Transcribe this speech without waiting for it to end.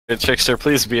Trickster,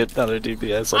 please be another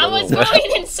DPS. I was going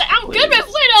insane. I'm good with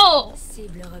Widow!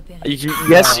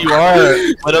 Yes, you are.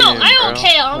 No, I don't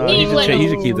care. I'm being Widow. He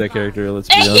should keep that character. Let's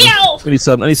be Hey, honest. yo!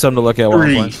 I need something to look at while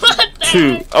I'm playing.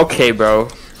 2. Okay, bro.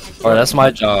 Alright, that's my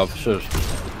job. Shush.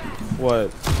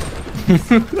 What?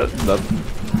 Nothing.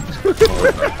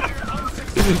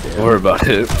 Don't worry about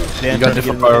it. Dan, You got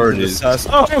different priorities.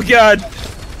 Oh god!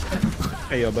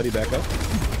 Hey yo, buddy, back up.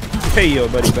 Hey yo,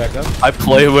 buddy, back up. I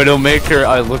play Widowmaker,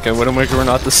 I look at Widowmaker, we're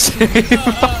not the same.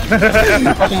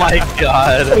 Oh my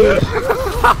god.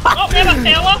 Oh, we have a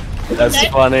failure. That's Okay.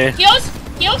 funny. Heals.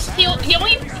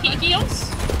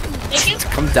 Thank you.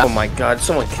 Come down. Oh my god,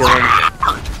 someone kill him.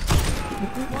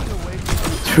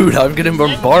 Dude, I'm getting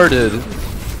bombarded.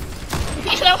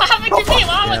 What happened to me?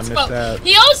 Wow, let's go.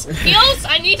 Heals.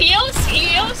 I need heals.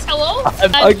 Hello.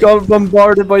 I got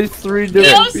bombarded by 3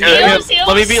 different people. Heals.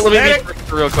 Let me be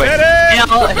real quick.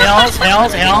 Heals. Can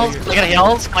I get a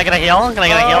heals? Can I get a heal? Can I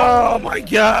get a heal? Oh my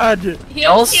god!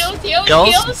 Heals.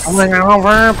 Coming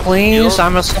over, please.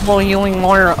 I'm a solo healing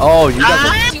warrior. Oh, you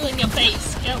got You in your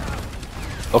face. Yep.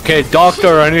 Okay,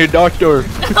 doctor, I need a doctor.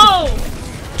 No.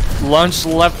 Lunch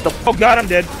left the Oh god, I'm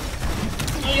dead.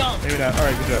 Oh, yo. Maybe not.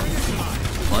 Alright, good job.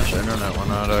 lunch internet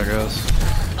went out, I guess.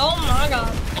 Oh my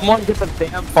god. Come on, get the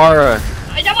damn fire.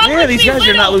 I don't want Yeah, to these be guys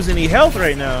are not Widow. losing any health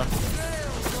right now.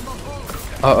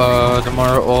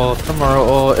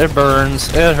 Tomorrow, it burns,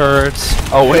 it hurts.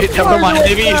 Oh wait, never mind,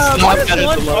 maybe it's Why not does better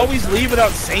Lunch to look. always leave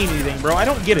without saying anything, bro? I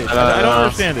don't get it. I don't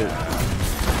understand it.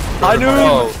 I knew.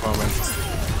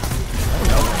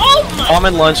 Oh my. I'm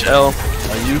in lunch, L. Are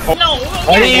you? No.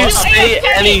 Why didn't you say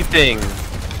anything?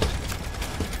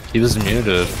 He was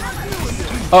muted.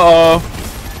 Uh-oh.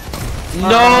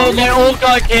 No, my ult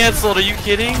got canceled. Are you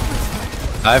kidding?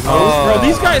 I've Bro,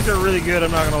 these guys are really good,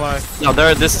 I'm not gonna lie. No,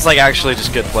 this is like actually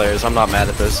just good players. I'm not mad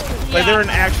at this. Like, they're an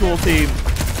actual team.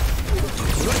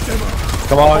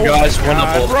 Come on, guys,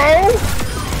 winnable. Bro!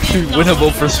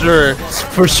 Winnable for sure.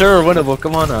 For sure, winnable.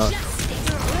 Come on out. You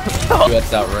got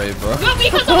that right, bro. No,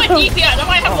 because I'm a DPS. I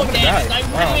might have more damage. I'm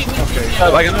really weak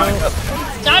DPS. I can back up.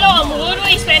 I'm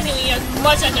literally spending as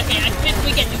much as I can. I think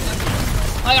we can do this.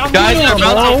 Like, I'm Guys, really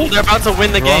they're about to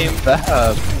win the game.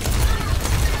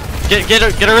 Get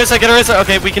a Risa.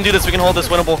 Okay, we can do this. We can hold this.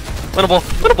 Winnable,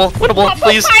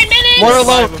 please. 5 minutes. More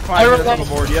low.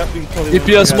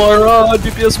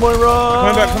 DPS Moira.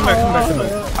 Come back.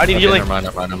 I need healing.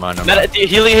 Never mind.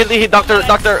 Healing. Doctor.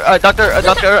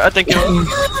 Thank you.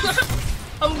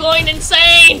 I'm going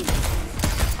insane.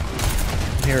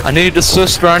 I need a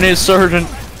sister. I need a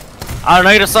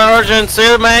surgeon.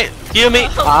 See mate. Heal me.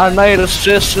 I need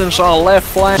assistance on the left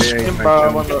flank.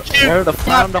 Where to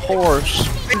find the horse?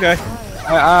 Okay.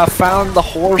 I found the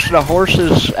horse. The horse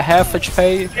is half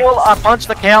HP. I punched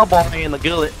the cowboy in the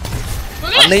gullet.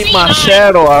 I need my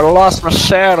saddle. I lost my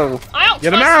saddle. I don't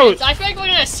Get him trust out. this. I feel like we're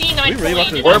gonna C9 We really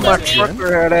about to- Where my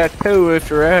trucker at too if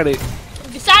you're ready.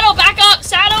 Saddle, back up.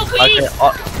 Saddle, please.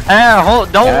 Don't.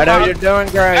 Saddle, you're doing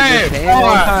great. Hey, Just hang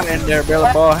on in there,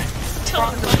 Billy boy.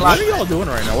 What are y'all doing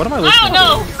right now? What am I I listening don't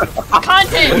know.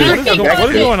 Content. What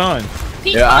is going on?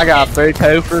 Yeah, I got 3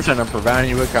 toofers and I'm providing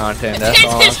you with content. That's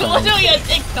all I'm It's saying. literally a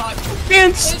TikTok.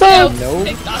 Can't stop. Nope.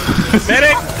 TikTok.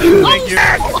 Medic! Thank you.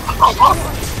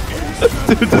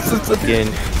 Dude, this is again.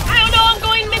 I don't know. I'm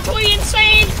going mentally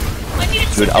insane. I need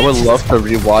Dude, I would love to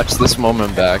rewatch this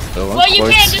moment back though. Well, you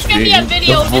can't. Just gonna be a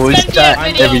video. The voice Just gonna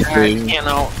chat, be a video. everything. You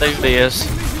know, do this.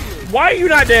 Why are you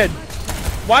not dead?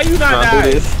 Why you not Can't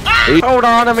do dead? this. Hold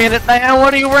on a minute now.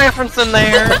 What are you referencing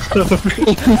there? I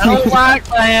don't like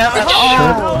that at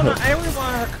all. No,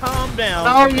 everyone, calm down.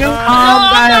 No, you No, calm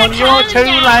I'm down. not You're calm too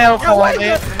down. loud for me.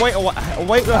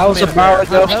 Wait. I was about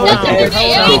to go for it. I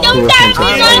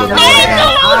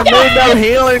need no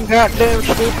healing, goddamn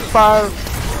stupid fire.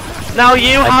 No,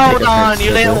 you hold on,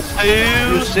 you little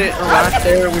You're poo. sitting right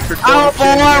there with your Oh boy,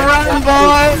 run,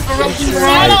 boy.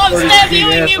 Saddle, I'm stab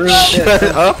viewing you, bro. Shut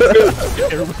up.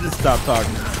 Everybody stop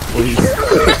talking, please.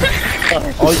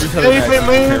 All you're telling Keep it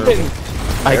moving.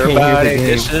 I can't Everybody, hear the game.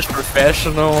 this is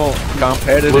professional,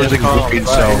 competitive Losing combat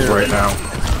themselves here. right now.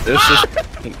 This is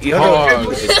hard.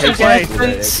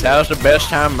 That was the best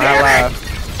time of my life.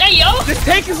 Hey, yo. Just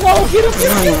take his low, get him.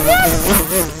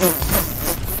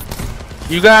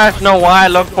 You guys know why I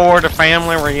look forward to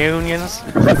family reunions?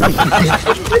 You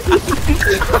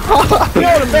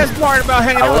know the best part about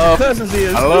hanging out with your cousins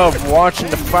is. I love watching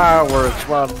the fireworks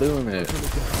while doing it.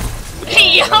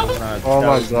 Hey, yo. Oh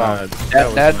my god.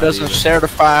 That doesn't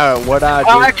certify what I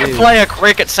Oh, I did. can play a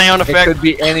cricket sound It effect. could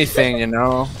be anything, you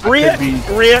know. Rick, Make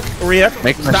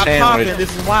my stop sandwich. talking.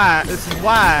 This is why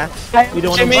we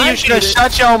don't Jimmy, you invite should have to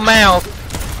shut your mouth.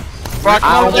 Rock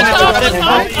I on,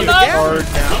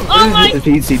 Oh my! The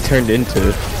easy turned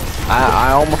into.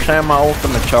 I almost had my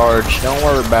ultimate charge. Don't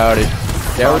worry about it.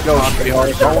 There we go,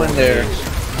 sweetheart. Go in there.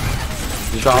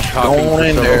 Go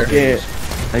in there.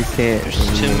 I can't.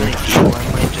 There's too many people.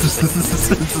 I might just.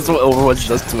 This is what Overwatch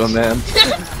does to a man.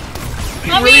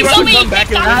 I mean, so many Come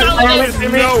back in TikToks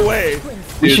there. No way.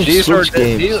 These are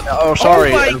these. Oh,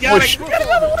 sorry. Oh my god.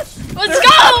 Let's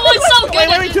go! It's so good!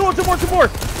 Wait, two more.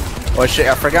 Oh shit!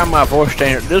 I forgot my voice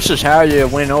changer. This is how you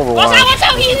win Overwatch. Watch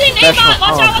out! He's in aimbot!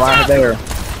 Watch out! Right there.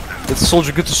 Get the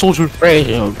soldier, get the soldier. Okay.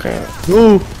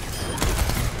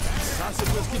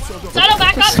 Shadow,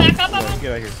 back up! Get out of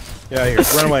here. Get out of here.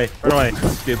 Run away.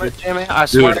 Stupid. Jimmy, I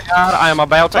swear to God, I am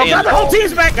about to Oh god, end. the whole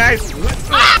team's back, guys.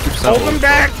 Hold them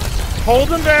back. Hold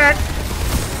them back.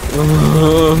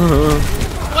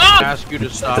 Wow! Ask you to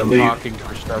stop talking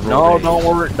for several days. Don't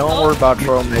worry about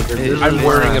Trollmaker. I'm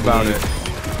worrying about it.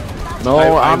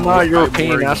 No, I'm not European.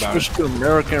 worried I about switched to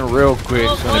American real quick,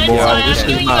 Well, sonny boy, boy. This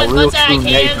is my real true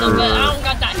nature. But I don't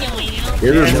got that healing, you know?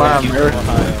 Here is my American.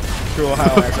 True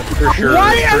Ohio has a for sure.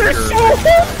 Why are they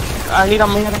so I need a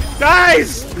medic.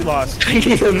 Guys! We lost. I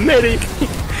need a medic.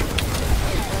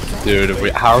 Dude,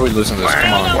 how are we losing this?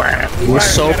 Come on. We're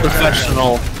so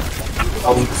professional.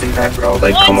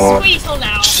 Like, come on. Squeeze, hold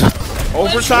out.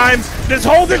 Overtime. Just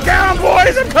hold it down,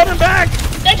 boys. I'm coming back.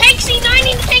 The tank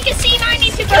C90, the tank is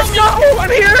C90 to kill Let's me. go. I'm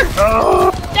here.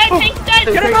 That tank, that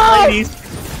Get him out.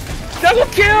 Double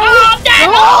kill. Oh, I'm dead.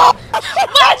 Oh,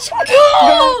 let's go.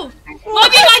 Well,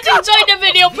 if you guys enjoyed the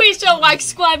video, please don't like,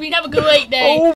 subscribe, and have a great day.